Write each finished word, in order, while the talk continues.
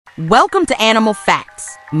Welcome to Animal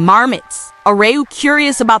Facts. Marmots. Are you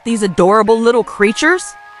curious about these adorable little creatures?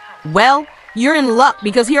 Well, you're in luck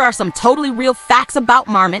because here are some totally real facts about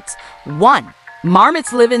marmots. 1.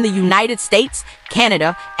 Marmots live in the United States,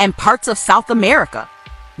 Canada, and parts of South America.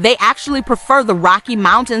 They actually prefer the Rocky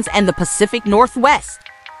Mountains and the Pacific Northwest.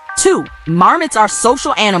 2. Marmots are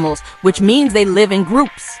social animals, which means they live in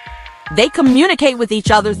groups. They communicate with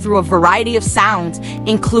each other through a variety of sounds,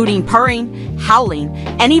 including purring, howling,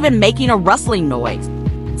 and even making a rustling noise.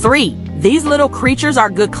 3. These little creatures are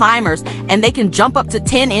good climbers, and they can jump up to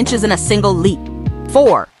 10 inches in a single leap.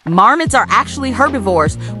 4. Marmots are actually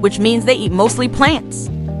herbivores, which means they eat mostly plants.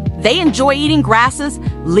 They enjoy eating grasses,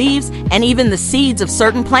 leaves, and even the seeds of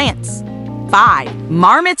certain plants. 5.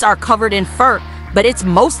 Marmots are covered in fur, but it's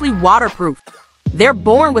mostly waterproof. They're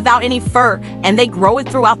born without any fur, and they grow it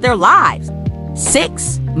throughout their lives.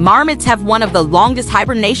 6. Marmots have one of the longest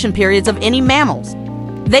hibernation periods of any mammals.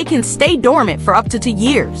 They can stay dormant for up to 2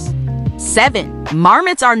 years. 7.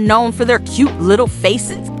 Marmots are known for their cute little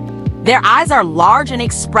faces. Their eyes are large and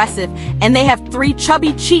expressive, and they have 3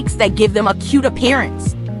 chubby cheeks that give them a cute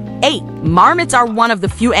appearance. 8. Marmots are one of the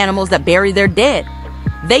few animals that bury their dead.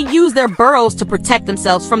 They use their burrows to protect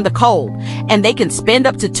themselves from the cold, and they can spend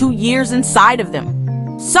up to 2 years inside of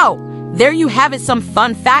them. So, there you have it, some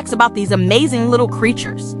fun facts about these amazing little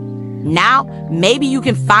creatures. Now, maybe you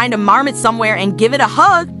can find a marmot somewhere and give it a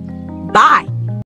hug. Bye!